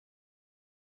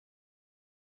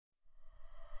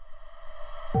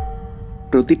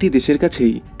প্রতিটি দেশের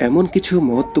কাছেই এমন কিছু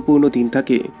মহত্বপূর্ণ দিন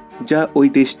থাকে যা ওই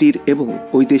দেশটির এবং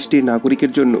ওই দেশটির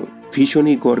নাগরিকের জন্য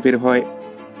ভীষণই গর্বের হয়।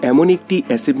 এমন একটি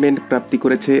অ্যাচিভমেন্ট প্রাপ্তি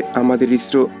করেছে আমাদের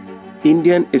ISRO,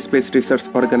 Indian space research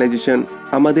organisation,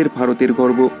 আমাদের ভারতের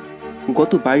গর্ব।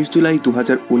 গত 22 জুলাই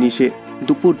 2019-এ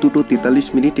দুপুর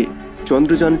 2:43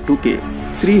 চন্দ্রযান 2কে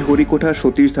শ্রীহরিকোটা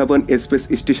সতীশ ধাওয়ান স্পেস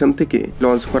স্টেশন থেকে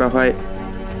লঞ্চ করা হয়।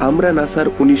 আমরা নাসার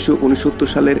 1969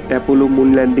 সালের অ্যাপোলো মুন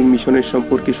ল্যান্ডিং মিশনের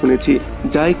সম্পর্কে শুনেছি,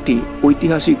 যা একটি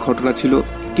ঐতিহাসিক ঘটনা ছিল,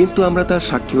 কিন্তু আমরা তার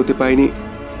সাক্ষী হতে পাইনি।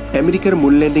 আমেরিকার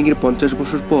মুন ল্যান্ডিংয়ের 50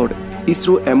 বছর পর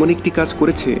ইসরো এমন একটি কাজ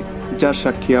করেছে যার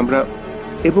সাক্ষী আমরা,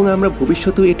 এবং আমরা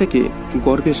ভবিষ্যতেও এটাকে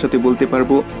গর্বের সাথে বলতে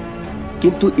পারবো।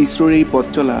 কিন্তু ইসরোর এই পথ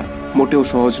চলা মোটেও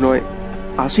সহজ নয়।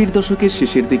 80-র দশকের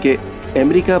শেষের দিকে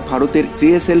আমেরিকা ভারতের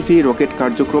জিএসএলভি রকেট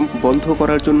কার্যক্রম বন্ধ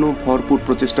করার জন্য ভরপুর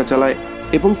প্রচেষ্টা চালায়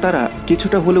এবং তারা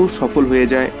কিছুটা হলেও সফল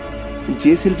হয়ে যায়।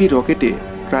 জিএসএলভি রকেটে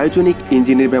ক্রায়োজেনিক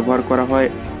ইঞ্জিনের ব্যবহার করা হয়,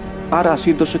 আর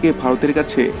 80-র দশকে ভারতের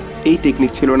কাছে এই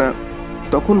টেকনিক ছিল না।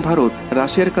 তখন ভারত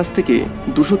রাশিয়ার কাছ থেকে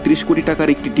 230 কোটি টাকার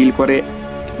একটি ডিল করে,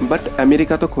 বাট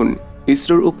আমেরিকা তখন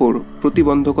ইসরোর উপর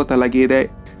প্রতিবন্ধকতা লাগিয়ে দেয়,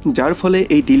 যার ফলে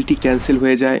এই ডিলটি ক্যান্সেল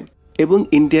হয়ে যায় এবং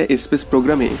ইন্ডিয়া স্পেস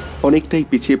প্রোগ্রামে অনেকটাই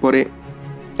পিছিয়ে পড়ে।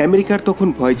 আমেরিকার তখন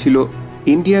ভয় ছিল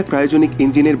ইন্ডিয়া ক্রায়োজেনিক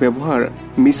ইঞ্জিনের ব্যবহার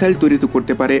মিসাইল তৈরিতে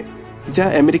করতে পারে, যা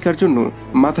আমেরিকার জন্য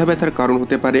মাথা ব্যথার কারণ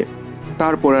হতে পারে।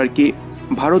 তারপর আর কি,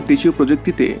 ভারত দেশীয়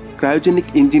প্রযুক্তিতে ক্রায়োজেনিক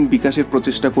ইঞ্জিন বিকাশের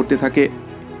প্রচেষ্টা করতে থাকে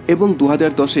এবং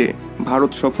 2010-এ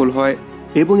ভারত সফল হয়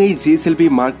এবং এই জিএসএলভি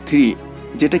মার্ক 3,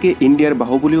 যেটাকে ইন্ডিয়ার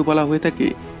বাহুবলীও বলা হয়ে থাকে,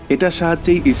 এটার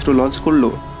সাহায্যেই ইসরো লঞ্চ করলো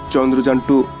চন্দ্রযান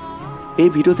 2। এই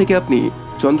ভিডিও থেকে আপনি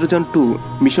চন্দ্রযান 2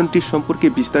 মিশনটির সম্পর্কে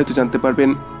বিস্তারিত জানতে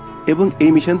পারবেন এবং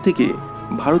এই মিশন থেকে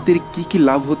ভারতের কি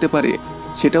লাভ হতে পারে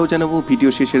সেটাও জানাবো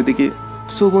ভিডিও শেষের দিকে।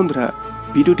 সো বন্ধুরা,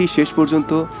 ভিডিওটি শেষ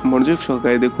পর্যন্ত মনোযোগ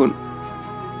সহকারে দেখুন।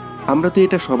 আমরা তো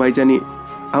এটা সবাই জানি,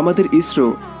 আমাদের ইসরো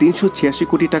 386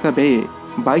 কোটি টাকা ব্যয়ে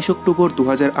 22 অক্টোবর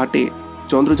 2008-এ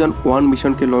চন্দ্রযান 1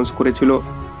 মিশনকে লঞ্চ করেছিল।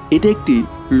 এটা একটি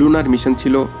লুনার মিশন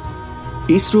ছিল।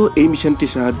 ইসরো এই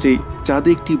মিশনটির সাহায্যেই চাঁদে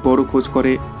একটি বড় খোঁজ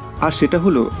করে, আর সেটা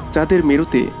হলো চাঁদের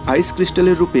মেরুতে আইস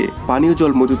ক্রিস্টালের রূপে পানীয়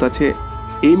জল মজুদ আছে।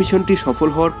 এই মিশনটি সফল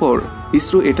হওয়ার পর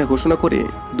ইসরো এটা ঘোষণা করে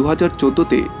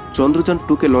 2014-তে চন্দ্রযান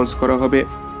 2কে লঞ্চ করা হবে।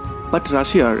 বাট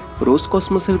রাশিয়ার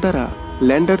রোসকসমসের দ্বারা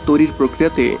ল্যান্ডার তৈরির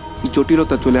প্রক্রিয়াতে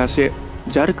জটিলতা চলে আসে,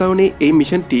 যার কারণে এই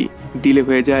মিশনটি ডিলে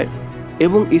হয়ে যায়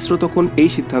এবং ইসরো তখন এই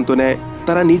সিদ্ধান্ত নেয়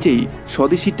তারা নিজেই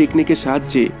স্বদেশি টেকনিকের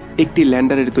সাহায্যে একটি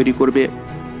ল্যান্ডারের তৈরি করবে।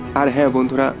 আর হ্যাঁ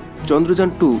বন্ধুরা, চন্দ্রযান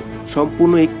 2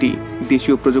 সম্পূর্ণ একটি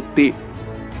দেশীয় প্রযুক্তি।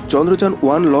 চন্দ্রযান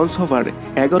 1 লঞ্চ হওয়ার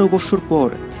 11 বছর পর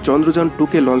চন্দ্রযান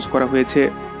 2কে লঞ্চ করা হয়েছে।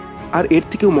 আর এর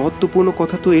থেকেও মহত্বপূর্ণ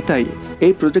কথা তো এটাই,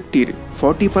 এই প্রজেক্টটির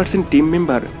 40% টিম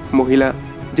মেম্বার মহিলা,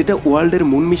 যেটা ওয়ার্ল্ডের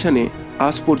মুন মিশনে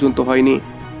আজ পর্যন্ত হয়নি।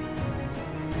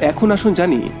 এখন আসুন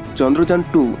জানি চন্দ্রযান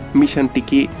 2 মিশনটি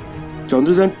কি।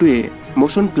 চন্দ্রযান 2-এ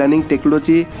মোশন প্ল্যানিং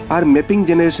টেকনোলজি আর ম্যাপিং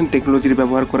জেনারেশন টেকনোলজির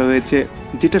ব্যবহার করা হয়েছে,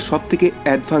 যেটা সবথেকে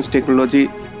অ্যাডভান্স টেকনোলজি।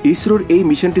 ইসরোর এই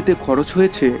মিশনটিতে খরচ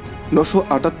হয়েছে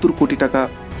 978 কোটি টাকা।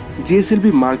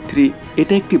 জিএসএলভি মার্ক 3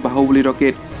 এটা একটি বাহুবলী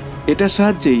রকেট। এটার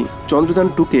সাহায্যেই চন্দ্রযান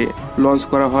 2কে লঞ্চ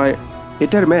করা হয়।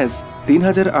 এটার ম্যাস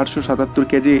 3877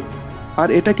 কেজি, আর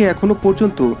এটাকে এখনো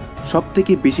পর্যন্ত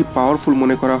সবথেকে বেশি পাওয়ারফুল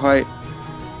মনে করা হয়।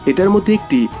 এটার মধ্যে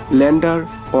একটি ল্যান্ডার,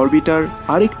 অরবিটার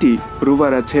আর একটি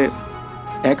রোভার আছে।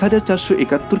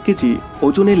 1471 কেজি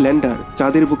ওজনের ল্যান্ডার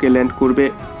চাঁদের বুকে ল্যান্ড করবে।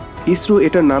 ইসরো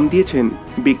এটার নাম দিয়েছেন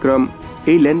বিক্রম।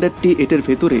 এই ল্যান্ডারটি এটার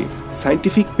ভেতরে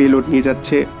সায়েন্টিফিক পেলোড নিয়ে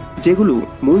যাচ্ছে, যেগুলো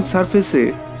মুন সারফেসে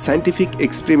সায়েন্টিফিক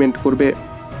এক্সপেরিমেন্ট করবে।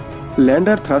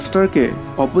 ল্যান্ডার থ্রাস্টারকে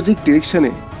অপোজিট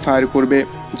ডিরেকশনে ফায়ার করবে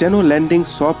যেন ল্যান্ডিং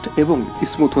সফট এবং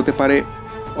স্মুথ হতে পারে।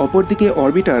 অপরদিকে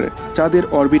অরবিটার চাঁদের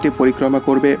অরবিটে পরিক্রমা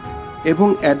করবে এবং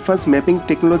অ্যাডভান্স ম্যাপিং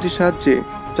টেকনোলজির সাহায্যে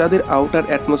চাঁদের আউটার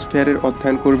অ্যাটমসফিয়ারের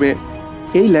অধ্যয়ন করবে।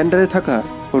 এই ল্যান্ডারে থাকা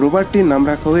রোভারটির নাম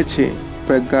রাখা হয়েছে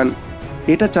প্রজ্ঞান।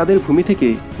 এটা চাঁদের ভূমি থেকে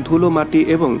ধুলো, মাটি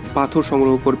এবং পাথর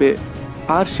সংগ্রহ করবে,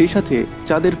 আর সেই সাথে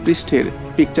চাঁদের পৃষ্ঠের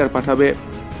পিকচার পাঠাবে,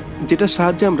 যেটার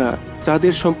সাহায্যে আমরা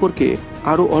চাঁদের সম্পর্কে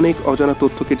আরও অনেক অজানা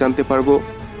তথ্যকে জানতে পারবো।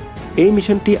 এই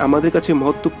মিশনটি আমাদের কাছে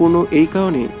মহত্বপূর্ণ এই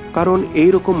কারণে, কারণ এই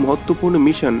রকম মহত্বপূর্ণ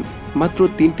মিশন মাত্র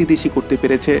 3টি দেশই করতে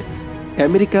পেরেছে,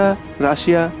 আমেরিকা,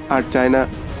 রাশিয়া আর চায়না।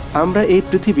 আমরা এই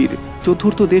পৃথিবীর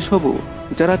 4র্থ দেশ হব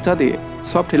যারা চাঁদে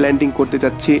সফট ল্যান্ডিং করতে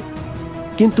যাচ্ছি।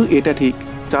 কিন্তু এটা ঠিক,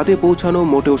 চাঁদে পৌঁছানো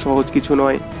মোটেও সহজ কিছু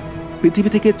নয়। পৃথিবী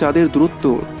থেকে চাঁদের দূরত্ব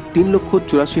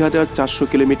 3,84,400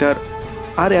 কিলোমিটার,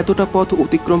 আর এতটা পথ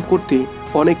অতিক্রম করতে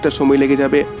অনেকটা সময় লেগে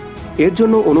যাবে। এর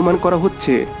জন্য অনুমান করা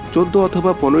হচ্ছে 14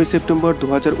 অথবা 15 সেপ্টেম্বর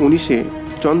 2019-এ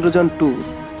চন্দ্রযান 2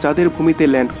 চাঁদের ভূমিতে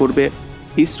ল্যান্ড করবে।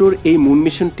 ইসরোর এই মুন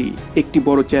মিশনটি একটি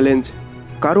বড় চ্যালেঞ্জ।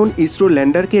 কারণ ইসরো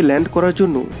ল্যান্ডারকে ল্যান্ড করার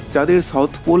জন্য চাঁদের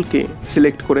সাউথ পোলকে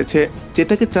সিলেক্ট করেছে,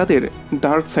 যেটাকে চাঁদের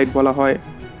ডার্ক সাইড বলা হয়।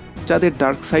 চাঁদের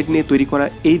ডার্ক সাইড নিয়ে তৈরি করা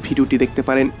এই ভিডিওটি দেখতে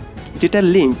পারেন, যেটার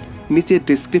লিঙ্ক নিচে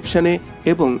ডেসক্রিপশানে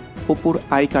এবং ওপর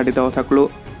আই কার্ডে দেওয়া থাকলো।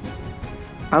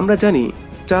 আমরা জানি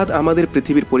চাঁদ আমাদের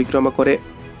পৃথিবীর পরিক্রমা করে।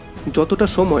 যতটা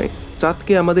সময়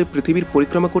চাঁদকে আমাদের পৃথিবীর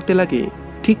পরিক্রমা করতে লাগে,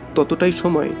 ঠিক ততটাই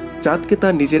সময় চাঁদকে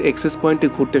তার নিজের অ্যাক্সেস পয়েন্টে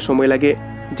ঘুরতে সময় লাগে,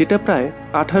 যেটা প্রায়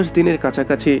 28 দিনের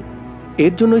কাছাকাছি।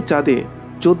 এর জন্যই চাঁদে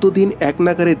 14 দিন এক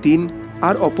নাগারে দিন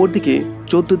আর অপরদিকে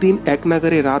 14 দিন এক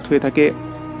নাগারে রাত হয়ে থাকে।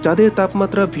 চাঁদের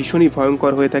তাপমাত্রা ভীষণই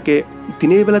ভয়ঙ্কর হয়ে থাকে।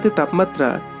 দিনের বেলাতে তাপমাত্রা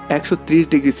 130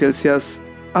 ডিগ্রি সেলসিয়াস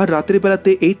আর রাতের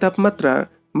বেলাতে এই তাপমাত্রা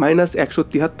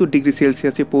 -173 ডিগ্রি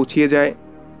সেলসিয়াসে পৌঁছিয়ে যায়।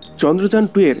 চন্দ্রযান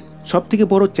 2 এর সবথেকে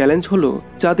বড় চ্যালেঞ্জ হলো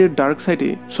চাঁদের ডার্ক সাইডে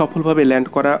সফলভাবে ল্যান্ড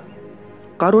করা,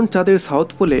 কারণ চাঁদের সাউথ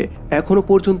পোলে এখনও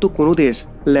পর্যন্ত কোনো দেশ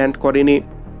ল্যান্ড করেনি।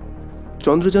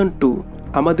 চন্দ্রযান 2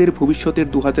 আমাদের ভবিষ্যতের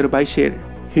 2022-এর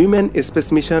হিউম্যান স্পেস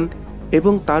মিশন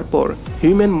এবং তারপর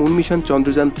human moon mission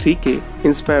Chandrayaan 3-কে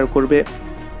inspire করবে।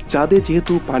 চাঁদে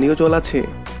যেহেতু পানীয় জল আছে,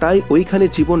 তাই ওইখানে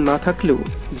জীবন না থাকলেও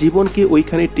জীবনকে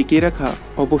ওইখানে টিকিয়ে রাখা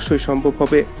অবশ্যই সম্ভব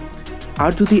হবে।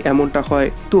 আর যদি এমনটা হয়,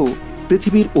 তো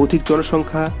পৃথিবীর অধিক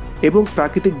জনসংখ্যা এবং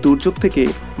প্রাকৃতিক দুর্যোগ থেকে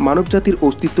মানবজাতির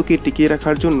অস্তিত্বকে টিকিয়ে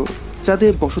রাখার জন্য চাঁদে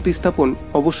বসতি স্থাপন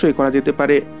অবশ্যই করা যেতে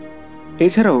পারে।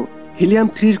 এছাড়াও হিলিয়াম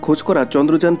 3-র খোঁজ করা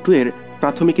চন্দ্রযান 2 এর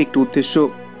প্রাথমিক একটি উদ্দেশ্য,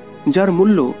 যার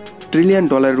মূল্য $1 ট্রিলিয়ন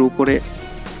উপরে।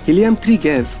 Helium 3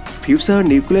 gas future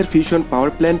nuclear fusion পাওয়ার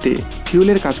প্ল্যান্টে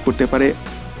ফিউলের কাজ করতে পারে,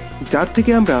 যার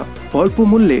থেকে আমরা অল্প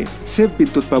মূল্যে সেফ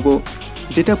বিদ্যুৎ পাব,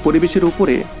 যেটা পরিবেশের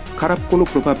উপরে খারাপ কোনো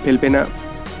প্রভাব ফেলবে না।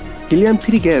 হিলিয়াম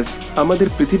 3 গ্যাস আমাদের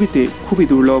পৃথিবীতে খুবই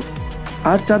দুর্লভ,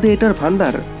 আর চাঁদে এটার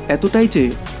ভাণ্ডার এতটাই যে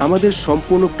আমাদের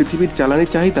সম্পূর্ণ পৃথিবীর জ্বালানি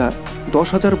চাহিদা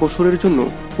 10,000 বছরের জন্য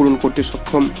পূরণ করতে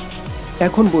সক্ষম।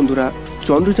 এখন বন্ধুরা,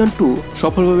 চন্দ্রযান 2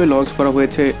 সফলভাবে লঞ্চ করা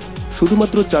হয়েছে,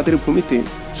 শুধুমাত্র চাঁদের ভূমিতে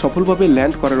সফলভাবে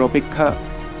ল্যান্ড করার অপেক্ষা,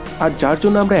 আর যার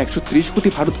জন্য আমরা 130 কোটি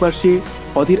ভারতবাসী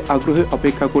অধীর আগ্রহে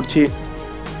অপেক্ষা করছি।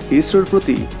 ইসরোর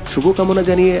প্রতি শুভকামনা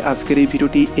জানিয়ে আজকের এই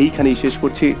ভিডিওটি এইখানেই শেষ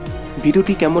করছি।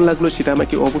 ভিডিওটি কেমন লাগলো সেটা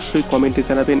আমাকে অবশ্যই কমেন্টে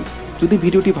জানাবেন। যদি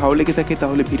ভিডিওটি ভালো লেগে থাকে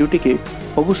তাহলে ভিডিওটিকে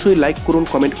অবশ্যই লাইক করুন,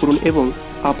 কমেন্ট করুন এবং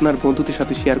আপনার বন্ধুদের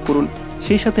সাথে শেয়ার করুন।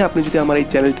 সেই সাথে আপনি যদি আমার এই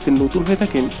চ্যানেলটিতে নতুন হয়ে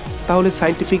থাকেন, তাহলে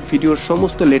সায়েন্টিফিক ভিডিওর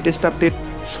সমস্ত লেটেস্ট আপডেট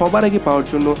সবার আগে পাওয়ার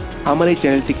জন্য আমার এই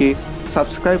চ্যানেলটিকে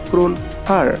সাবস্ক্রাইব করুন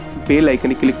আর বেল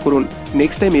আইকনে ক্লিক করুন।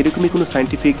 নেক্সট টাইম এরকমই কোনো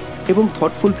সায়েন্টিফিক এবং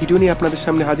থটফুল ভিডিও নিয়ে আপনাদের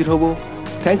সামনে হাজির হব।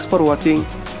 Thanks for watching,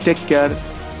 take care,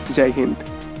 Joy Hind.